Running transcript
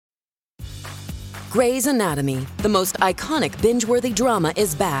Grey's Anatomy, the most iconic binge-worthy drama,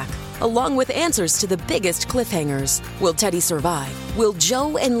 is back, along with answers to the biggest cliffhangers. Will Teddy survive? Will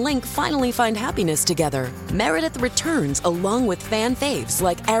Joe and Link finally find happiness together? Meredith returns along with fan faves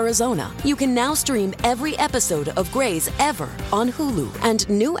like Arizona. You can now stream every episode of Grey's ever on Hulu, and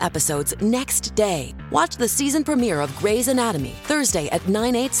new episodes next day. Watch the season premiere of Grey's Anatomy Thursday at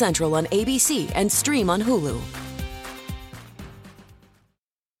 9/8 Central on ABC and stream on Hulu.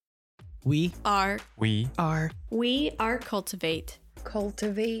 We are Cultivate.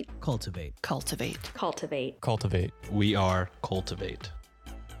 Cultivate. Cultivate. Cultivate. Cultivate. Cultivate. We are Cultivate.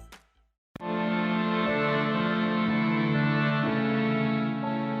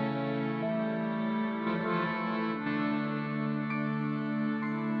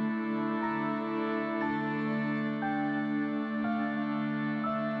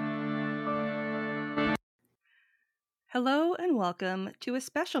 Hello and welcome to a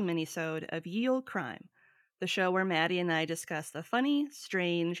special mini-sode of Ye Olde Crime, the show where Maddie and I discuss the funny,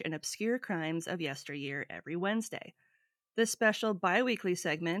 strange, and obscure crimes of yesteryear every Wednesday. This special bi-weekly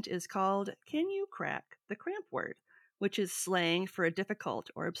segment is called Can You Crack the Cramp Word, which is slang for a difficult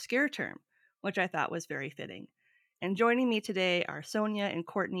or obscure term, which I thought was very fitting. And joining me today are Sonia and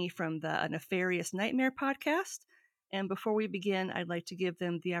Courtney from the Nefarious Nightmare podcast. And before we begin, I'd like to give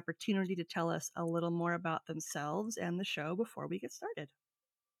them the opportunity to tell us a little more about themselves and the show before we get started.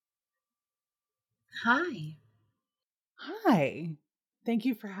 Hi. Hi. Thank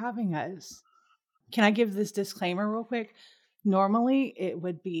you for having us. Can I give this disclaimer real quick? Normally, it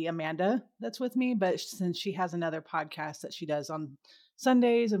would be Amanda that's with me, but since she has another podcast that she does on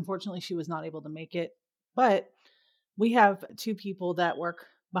Sundays, unfortunately, she was not able to make it. But we have two people that work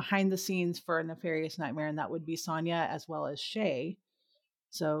behind the scenes for a Nefarious Nightmare, and that would be Sonia as well as Shay.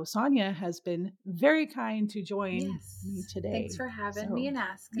 So Sonia has been very kind to join me today. Thanks for having me and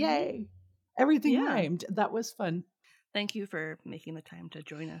asking. Yay. Everything rhymed. That was fun. Thank you for making the time to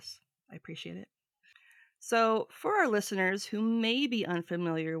join us. I appreciate it. So for our listeners who may be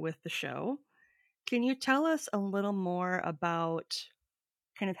unfamiliar with the show, can you tell us a little more about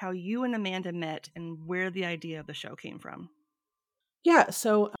kind of how you and Amanda met and where the idea of the show came from? Yeah,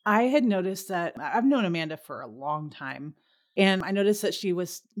 so I had noticed that I've known Amanda for a long time, and I noticed that she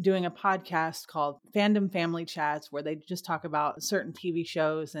was doing a podcast called Fandom Family Chats, where they just talk about certain TV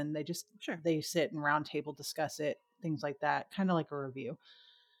shows, and they sit and roundtable discuss it, things like that, kind of like a review.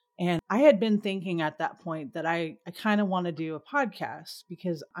 And I had been thinking at that point that I kind of want to do a podcast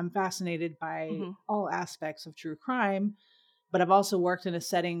because I'm fascinated by all aspects of true crime, but I've also worked in a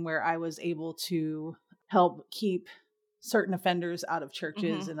setting where I was able to help keep certain offenders out of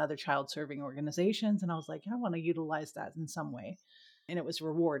churches and other child serving organizations. And I was like, I want to utilize that in some way. And it was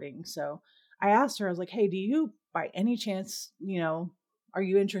rewarding. So I asked her, I was like, hey, do you by any chance, are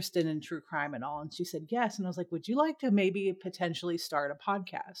you interested in true crime at all? And she said, yes. And I was like, would you like to maybe potentially start a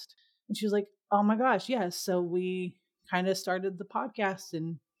podcast? And she was like, oh my gosh, yes. So we kind of started the podcast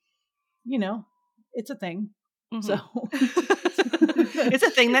and, it's a thing. So it's a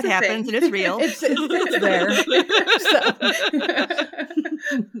thing that happens and it's real. It's there.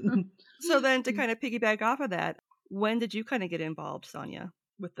 So then to kind of piggyback off of that, when did you kind of get involved, Sonia,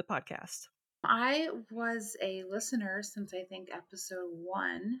 with the podcast? I was a listener since I think episode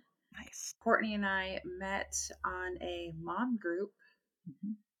 1. Nice. Courtney and I met on a mom group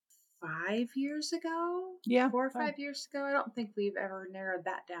 5 years ago. Yeah. 4 or 5 years ago. I don't think we've ever narrowed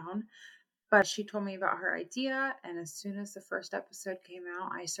that down. But she told me about her idea, and as soon as the first episode came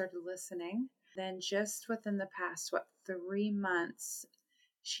out, I started listening. Then just within the past, 3 months,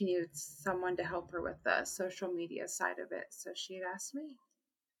 she needed someone to help her with the social media side of it. So she had asked me.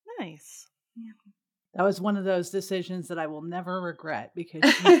 Nice. Yeah. That was one of those decisions that I will never regret because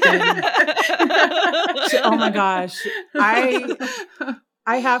she's been... oh my gosh.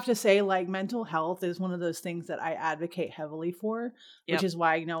 I have to say, mental health is one of those things that I advocate heavily for, which is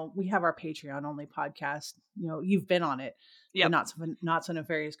why, we have our Patreon only podcast. You've been on it, not so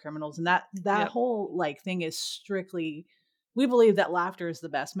nefarious criminals. And that whole thing is strictly, we believe that laughter is the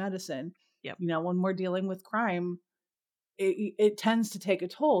best medicine. Yep. When we're dealing with crime, it tends to take a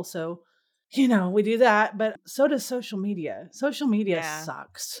toll. So, we do that, but so does social media. Social media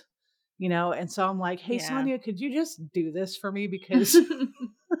sucks. And so I'm like, hey, Sonia, could you just do this for me? Because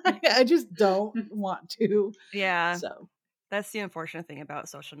I just don't want to. Yeah. So that's the unfortunate thing about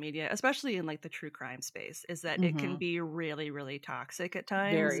social media, especially in the true crime space, is that it can be really, really toxic at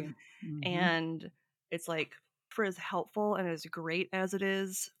times. Very. And it's for as helpful and as great as it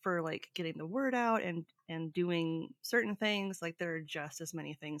is for getting the word out and doing certain things, there are just as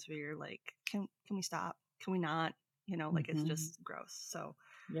many things where you're can we stop? Can we not? It's just gross. So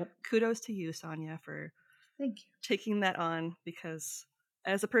Yep. Kudos to you, Sonia, for Thank you. taking that on, because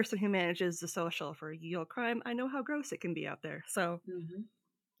as a person who manages the social for Ye Olde Crime, I know how gross it can be out there. So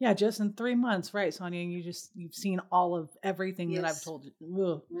yeah, just in 3 months, right, Sonia? You've seen all of everything that I've told you.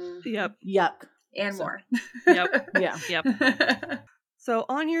 Ugh. Yep. Yuck. And more. Yep. Yeah. Yep. So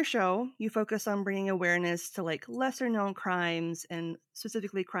on your show, you focus on bringing awareness to like lesser known crimes and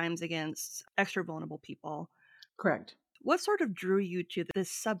specifically crimes against extra vulnerable people. Correct. What sort of drew you to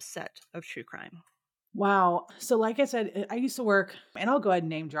this subset of true crime? Wow. So like I said, I used to work, and I'll go ahead and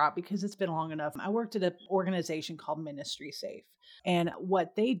name drop because it's been long enough. I worked at an organization called Ministry Safe. And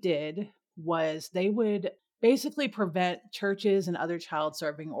what they did was they would basically prevent churches and other child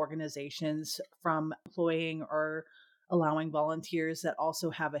serving organizations from employing or allowing volunteers that also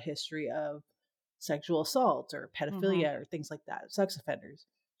have a history of sexual assault or pedophilia or things like that, sex offenders.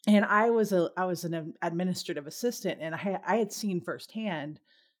 And I was an administrative assistant, and I had seen firsthand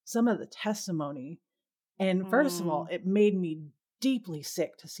some of the testimony. And first of all, it made me deeply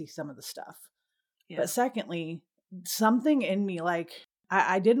sick to see some of the stuff. Yeah. But secondly, something in me, like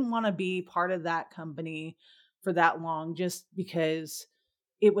I didn't want to be part of that company for that long, just because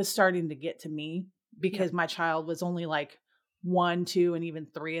it was starting to get to me, because my child was only like 1, 2, and even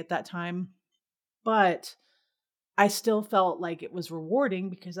 3 at that time. But I still felt like it was rewarding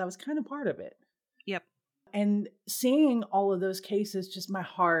because I was kind of part of it. Yep. And seeing all of those cases, just my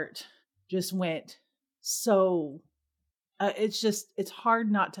heart just went so... it's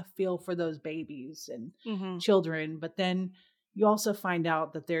hard not to feel for those babies and children, but then you also find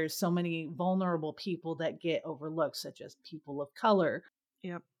out that there's so many vulnerable people that get overlooked, such as people of color,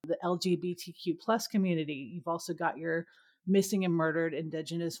 the LGBTQ plus community. You've also got your missing and murdered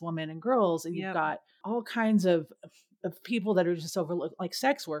Indigenous women and girls, and you've got all kinds of people that are just overlooked, like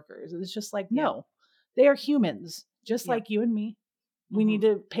sex workers. And it's just like, no, they are humans, just like you and me. We need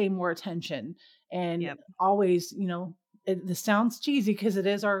to pay more attention and always, this sounds cheesy because it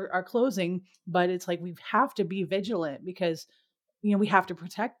is our closing, but it's like we have to be vigilant because, we have to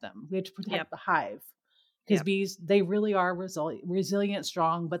protect them. We have to protect the hive, because bees, they really are resilient,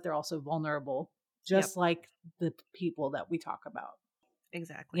 strong, but they're also vulnerable, just like the people that we talk about.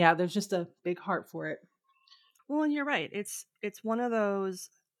 Exactly. Yeah, there's just a big heart for it. Well, and you're right. It's one of those,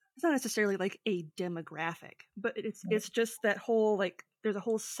 it's not necessarily like a demographic, but it's just that whole, like, there's a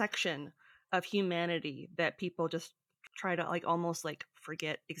whole section of humanity that people just try to like almost like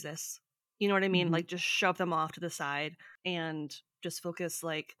forget exists. You know what I mean? Like just shove them off to the side and just focus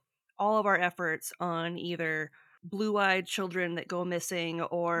like all of our efforts on either blue-eyed children that go missing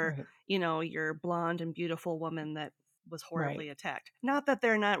or, your blonde and beautiful woman that was horribly attacked. Not that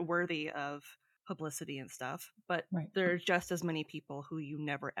they're not worthy of publicity and stuff, but there's just as many people who you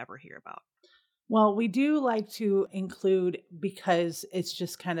never ever hear about. Well, we do like to include, because it's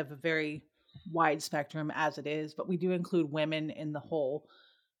just kind of a very wide spectrum as it is, but we do include women in the whole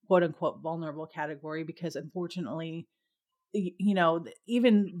quote unquote vulnerable category, because unfortunately,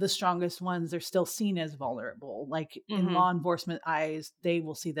 even the strongest ones, they're still seen as vulnerable. Like in law enforcement eyes, they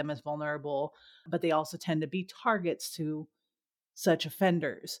will see them as vulnerable, but they also tend to be targets to such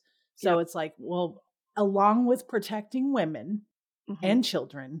offenders. So it's like, well, along with protecting women and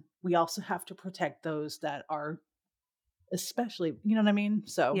children, we also have to protect those that are especially, you know what I mean?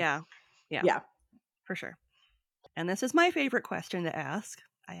 So yeah, for sure. And this is my favorite question to ask.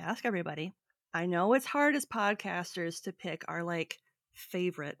 I ask everybody. I know it's hard as podcasters to pick our like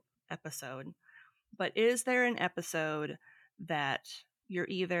favorite episode, but is there an episode that you're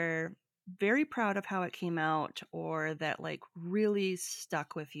either very proud of how it came out or that like really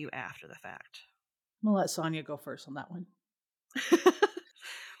stuck with you after the fact? I'm gonna let Sonia go first on that one.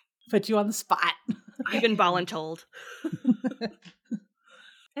 Put you on the spot. I've been voluntold.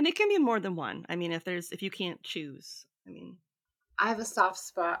 And it can be more than one. I mean, if you can't choose, I have a soft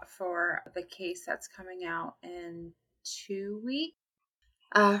spot for the case that's coming out in 2 weeks.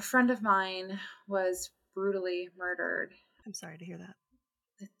 A friend of mine was brutally murdered. I'm sorry to hear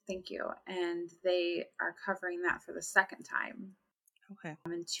that. Thank you. And they are covering that for the second time. Okay.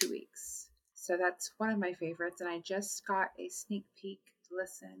 In 2 weeks. So that's one of my favorites. And I just got a sneak peek to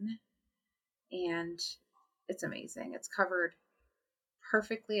listen. And it's amazing. It's covered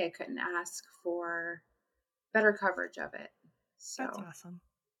perfectly. I couldn't ask for better coverage of it. So that's awesome.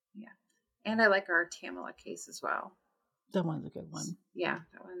 Yeah. And I like our Tamala case as well. That one's a good one. Yeah,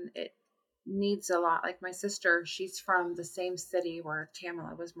 that one, it needs a lot. Like my sister, she's from the same city where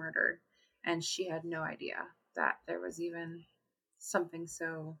Tamala was murdered, and she had no idea that there was even something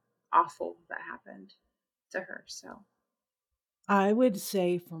so awful that happened to her. So I would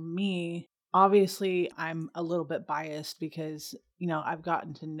say for me, obviously I'm a little bit biased because, I've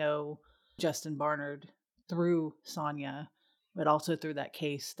gotten to know Justin Barnard through Sonia, but also through that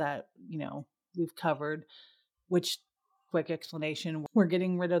case that, we've covered, which, quick explanation, we're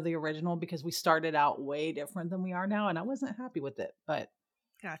getting rid of the original because we started out way different than we are now, and I wasn't happy with it. But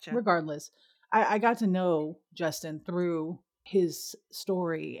gotcha. Regardless, I got to know Justin through his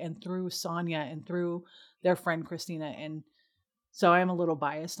story and through Sonia and through their friend Christina. And so I am a little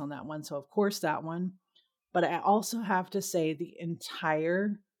biased on that one. So of course that one, but I also have to say the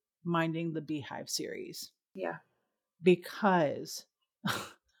entire Minding the Beehive series. Yeah. Because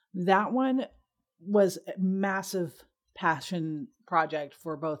that one was a massive passion project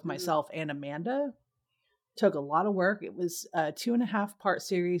for both myself and Amanda. Took a lot of work. It was a 2.5 part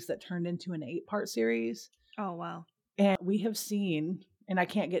series that turned into an 8-part series. Oh, wow. And we have seen, and I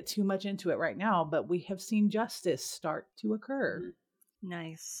can't get too much into it right now, but we have seen justice start to occur.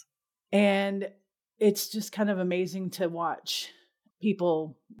 Nice. And it's just kind of amazing to watch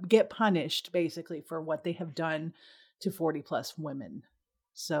people get punished basically for what they have done to 40 plus women.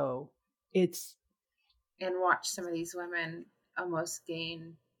 So it's... And watch some of these women almost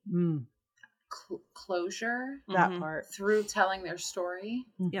gain closure. That part. Through telling their story.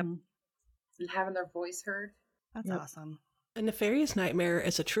 Yep. And having their voice heard. That's awesome. A Nefarious Nightmare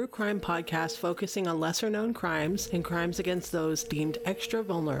is a true crime podcast focusing on lesser-known crimes and crimes against those deemed extra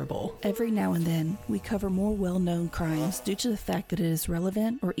vulnerable. Every now and then, we cover more well-known crimes due to the fact that it is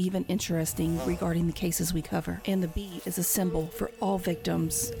relevant or even interesting regarding the cases we cover. And the bee is a symbol for all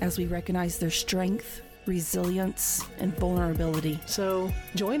victims as we recognize their strength, resilience, and vulnerability. So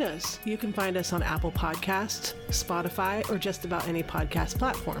join us. You can find us on Apple Podcasts, Spotify, or just about any podcast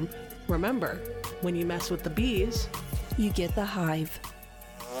platform. Remember, when you mess with the bees, you get the hive.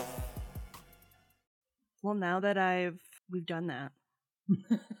 Well, now that we've done that,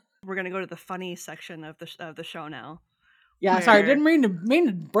 we're gonna go to the funny section of the show now. Yeah, where... sorry, didn't mean to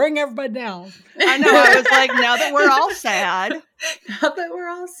bring everybody down. I know. I was like, now that we're all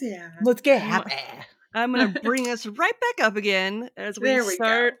sad, let's get happy. I'm gonna bring us right back up again as we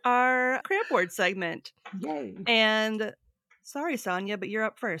start our cramp word segment. Yay! And sorry, Sonia, but you're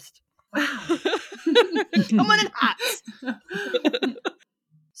up first. Wow. Coming in hot.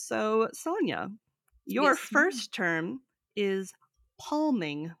 So, Sonia, your first term is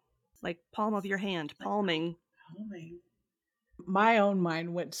palming, like palm of your hand, palming. My own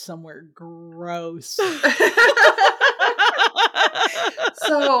mind went somewhere gross.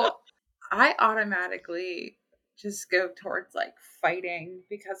 So I automatically just go towards like fighting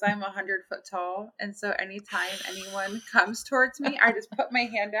because I'm 100 foot tall. And so anytime anyone comes towards me, I just put my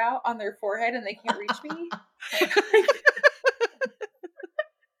hand out on their forehead and they can't reach me.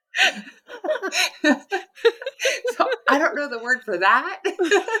 So I don't know the word for that.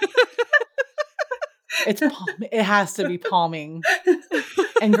 It's it has to be palming.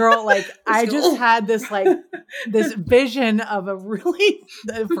 And girl, like I just had this vision of a really,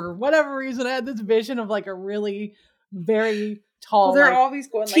 for whatever reason, I had this vision of like a really very tall. Well, they're always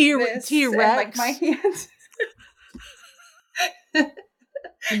going like this. T-Rex. And, like my hands.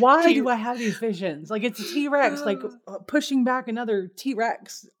 Why do I have these visions? Like it's a T-Rex, like pushing back another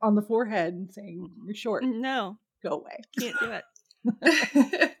T-Rex on the forehead and saying, "You're short. No, go away. Can't do it."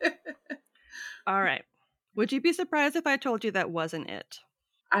 All right. Would you be surprised if I told you that wasn't it?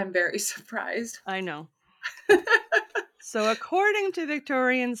 I'm very surprised. I know. So according to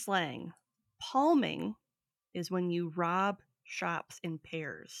Victorian slang, palming is when you rob shops in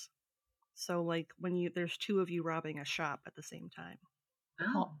pairs. So like when there's two of you robbing a shop at the same time.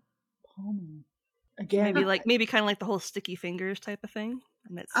 Oh. Palming. Again. Maybe kind of like the whole sticky fingers type of thing.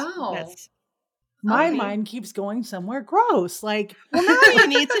 And that's my mind keeps going somewhere gross. Like, well, now you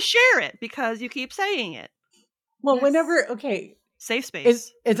need to share it because you keep saying it. Well, whenever, okay. Safe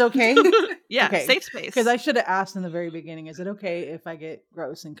space. It's okay? Yeah, okay. Safe space. Because I should have asked in the very beginning, is it okay if I get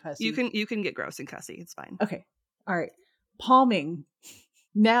gross and cussy? You can get gross and cussy. It's fine. Okay. All right. Palming.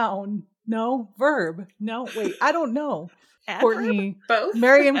 Noun. No. Verb. No. Wait, I don't know. Adverb? Courtney. Both?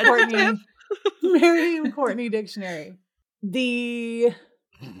 Merriam-Courtney dictionary. The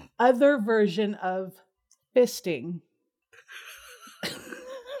other version of fisting.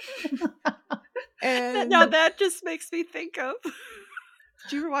 And now that just makes me think of. Did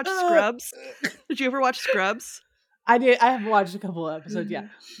you ever watch Scrubs? Did you ever watch Scrubs? I did. I have watched a couple of episodes. Yeah,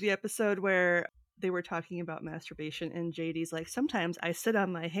 the episode where they were talking about masturbation, and JD's like, sometimes I sit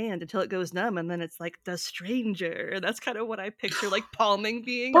on my hand until it goes numb, and then it's like the stranger. That's kind of what I picture, like palming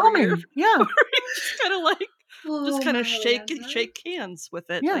being. Palming, yeah. Just kind of like, shake hands with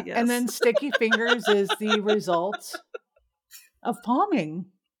it. Yeah, I guess. And then sticky fingers is the result of palming.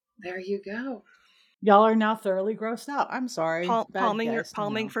 There you go. Y'all are now thoroughly grossed out. I'm sorry. Bad Palming guess,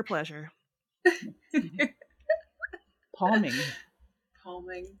 palming no. for pleasure. Palming.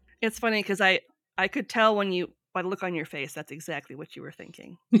 Palming. It's funny because I could tell by the look on your face, that's exactly what you were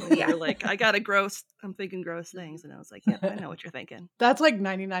thinking. When Yeah. you were like, I'm thinking gross things. And I was like, yeah, I know what you're thinking. That's like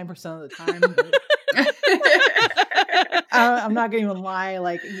 99% of the time. I'm not gonna even lie.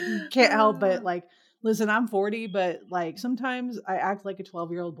 Like, you can't help but like, listen, I'm 40, but like sometimes I act like a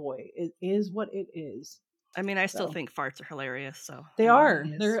 12-year-old boy. It is what it is. I mean, I still So. think farts are hilarious. So They I mean, are.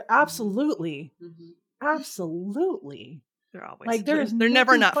 Yes. They're absolutely, Mhm. absolutely. they're always Like, they're there's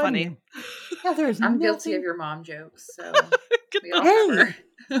never nothing not funnier. funny. Yeah, there's I'm nothing. guilty of your mom jokes, so we all Hey! have her.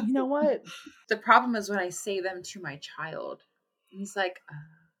 You know what? The problem is when I say them to my child. He's like,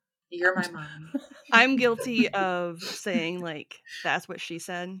 you're my mom. I'm guilty of saying like, that's what she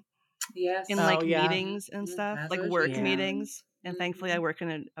said Yes. in Oh, like yeah. meetings and stuff, That's like what she work said. meetings. And thankfully I Mhm. work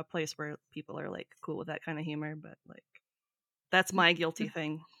in a place where people are like cool with that kind of humor, but like that's my guilty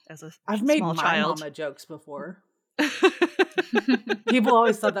thing as a I've made small my child. mama jokes before. People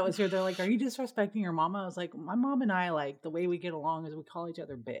always thought that was weird. They're like, "Are you disrespecting your mama?" I was like, "My mom and I, like, the way we get along is we call each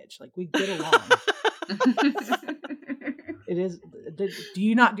other bitch. Like, we get along." It is. Do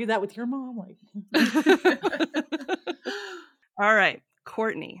you not do that with your mom? Like, All right,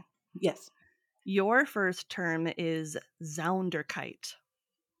 Courtney, yes. your first term is Zounderkite.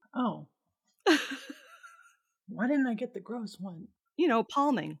 Oh, why didn't I get the gross one? You know,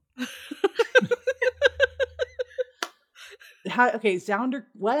 palming. Okay, Zounder.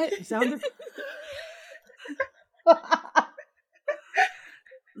 What? Zounder.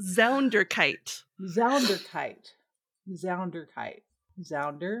 Zounderkite. Zounderkite. Zounderkite.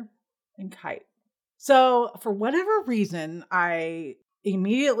 Zounder and kite. So, for whatever reason, I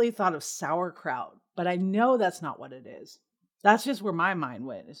immediately thought of sauerkraut, but I know that's not what it is. That's just where my mind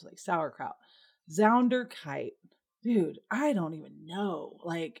went. It's like sauerkraut. Zounderkite. Dude, I don't even know.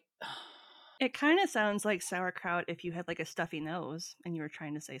 Like, It kind of sounds like sauerkraut if you had like a stuffy nose and you were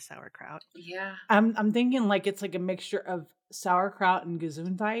trying to say sauerkraut. Yeah. I'm thinking like it's like a mixture of sauerkraut and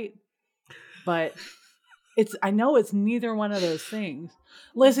Gesundheit, but I know it's neither one of those things.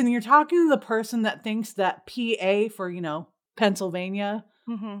 Listen, you're talking to the person that thinks that PA for, Pennsylvania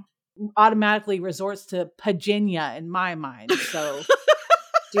automatically resorts to Virginia in my mind. So,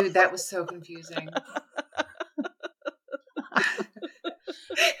 Dude, that was so confusing.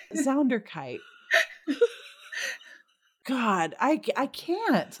 Zounderkite. God, I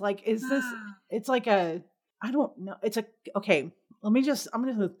can't. Like, is this, it's like I don't know. Okay, I'm going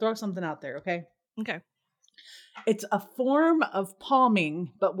to throw something out there, okay? Okay. It's a form of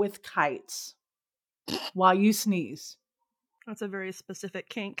palming, but with kites while you sneeze. That's a very specific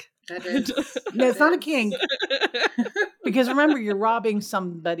kink. That is. No, it's not a kink. Because remember, you're robbing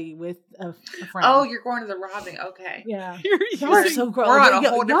somebody with a friend. Oh, you're going to the robbing. Okay. Yeah. You're Y'all so gross. We're on a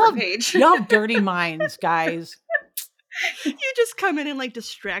whole different page. Y'all have dirty minds, guys. You just come in and like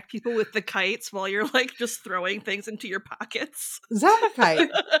distract people with the kites while you're like just throwing things into your pockets. Zounderkite.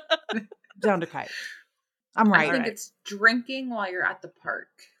 Zounderkite. I'm right. I think it's drinking while you're at the park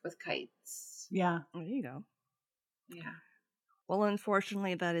with kites. Yeah. There you go. Yeah. Well,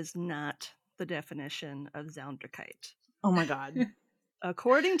 unfortunately, that is not the definition of Zounderkite. Oh my God.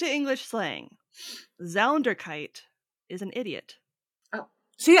 According to English slang, Zounderkite is an idiot. Oh.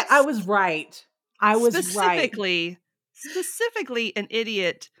 See, I was right. I was Specifically an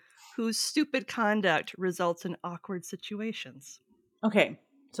idiot whose stupid conduct results in awkward situations. Okay.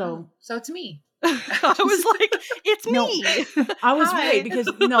 So it's me. I was like, it's me. No, I was Hi. right because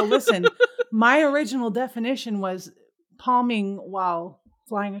listen, my original definition was palming while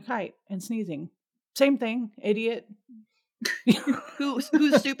flying a kite and sneezing. Same thing, idiot. Whose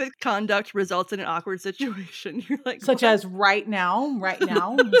stupid conduct results in an awkward situation. You're like, such what? as right now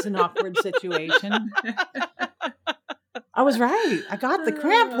is an awkward situation. I was right. I got the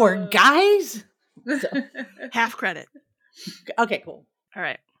cramp word, guys. So, Half credit. okay, cool. All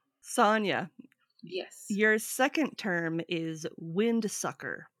right. Sonia, Yes. your second term is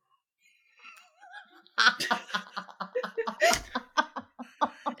windsucker.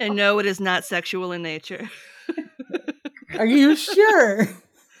 And no, it is not sexual in nature. Are you sure?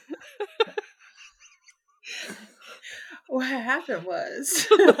 What happened was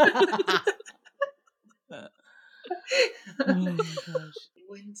Oh my gosh.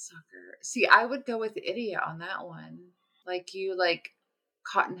 windsucker. See, I would go with idiot on that one. Like you, like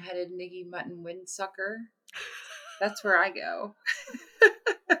cotton-headed niggy mutton windsucker. That's where I go.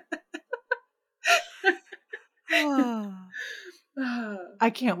 I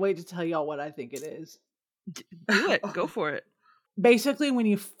can't wait to tell y'all what I think it is. Do it. Go for it. Basically, when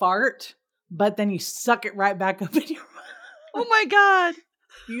you fart, but then you suck it right back up in your mouth. Oh my God.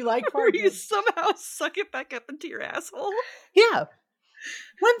 You like Or fart? you somehow suck it back up into your asshole. Yeah.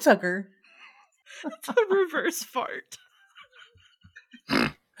 Windsucker. It's a reverse fart.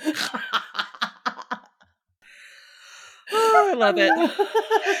 Oh, I love it.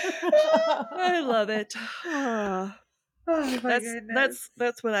 I love it. Oh, Oh my goodness.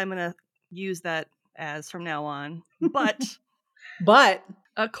 that's what I'm gonna use that as from now on. But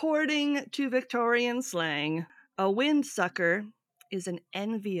According to Victorian slang, a windsucker is an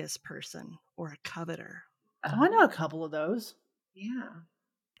envious person or a coveter. I know a couple of those. Yeah.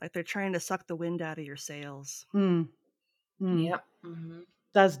 Like they're trying to suck the wind out of your sails. Mm. Yep. Mm-hmm.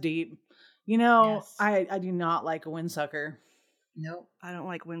 That's deep. You know, Yes. I do not like a windsucker. Nope. I don't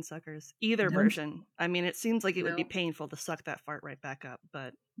like windsuckers. Either Nope. version. I mean, it seems like it would be Nope. painful to suck that fart right back up,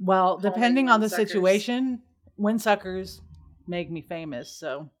 but Well, Calling depending on the windsuckers. situation, windsuckers make me famous.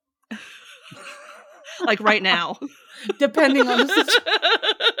 So, like right now. depending on the situation.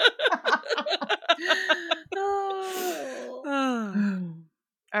 Oh.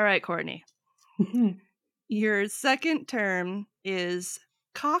 All right, Courtney. Your second term is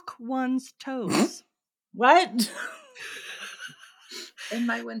cock one's toes. What? In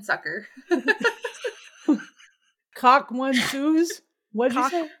my windsucker. Cock one's toes? What'd you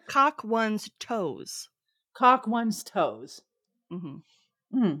say? Cock one's toes. Cock one's toes.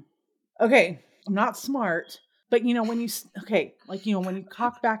 Mm-hmm. Okay, I'm not smart, but you know when you when you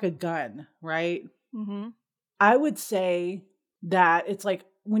cock back a gun, right? Mm-hmm. I would say that it's like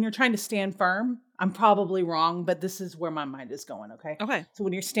when you're trying to stand firm. I'm probably wrong, but this is where my mind is going. Okay. So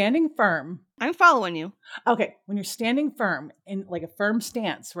when you're standing firm, I'm following you. okay, when you're standing firm in like a firm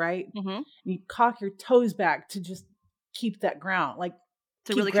stance, right? Mm-hmm. You cock your toes back to just keep that ground, like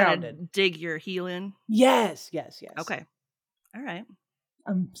To keep really grounded. kind of dig your heel in. Yes. Okay. All right.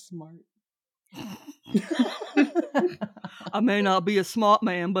 I'm smart. I may not be a smart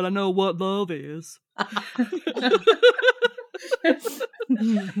man, but I know what love is.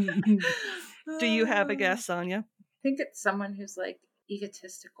 Do you have a guess, Sonia? I think it's someone who's like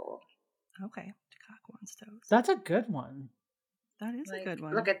egotistical. Okay. To cock one's toes. That's a good one. That is Like, a good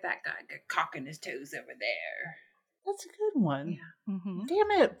one. look at that guy cocking his toes over there. That's a good one. Yeah. Mm-hmm.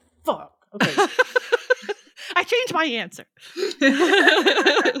 Damn it. Fuck. Okay. I changed my answer.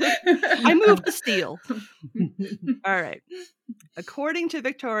 I moved the steel. All right. According to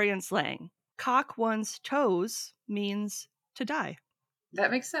Victorian slang, cock one's toes means to die.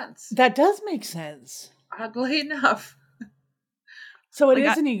 That makes sense. That does make sense. Oddly enough. So it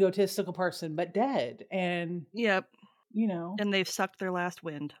Like is an egotistical person, but dead. And, Yep. you know. And they've sucked their last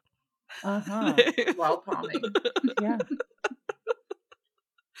wind. Uh-huh. While palming. Yeah.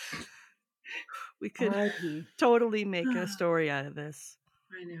 We could R.I.P. totally make a story out of this.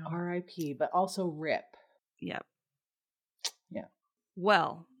 I know. R.I.P. But also rip. Yep. Yeah.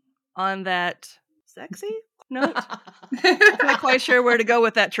 Well, on that sexy note, I'm not quite sure where to go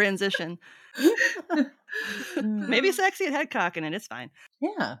with that transition. Maybe sexy and head cock in it. It's fine.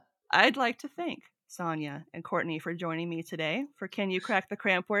 Yeah. I'd like to thank Sonia and Courtney for joining me today for Can You Crack the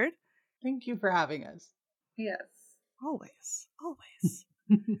Cramp Word? Thank you for having us. Yes. Always.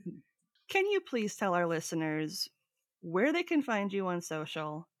 Can you please tell our listeners where they can find you on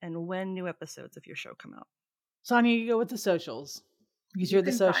social and when new episodes of your show come out? Sonia, you go with the socials. Because you're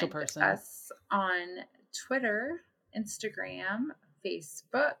the can social find person. Us on Twitter, Instagram,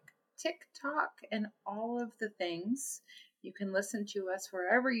 Facebook, TikTok, and all of the things. You can listen to us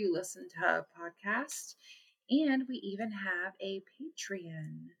wherever you listen to a podcast. And we even have a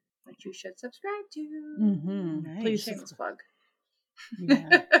Patreon, which you should subscribe to. Mm-hmm. Nice. Please, Shameless plug.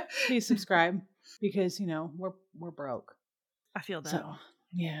 yeah. Please subscribe because, we're broke. I feel that. So,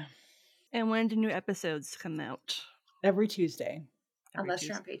 yeah. And when do new episodes come out? Every Tuesday. Unless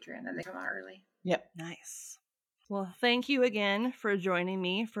you're on Patreon, then they come out early. Yep. Nice. Well, thank you again for joining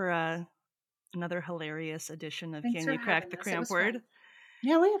me for another hilarious edition of Thanks Can for You Crack having the us. It Cramp was Word? fun.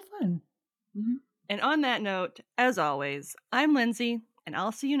 Yeah, we had fun. Mm-hmm. And on that note, as always, I'm Lindsay, and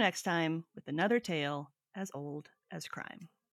I'll see you next time with another tale as old as crime.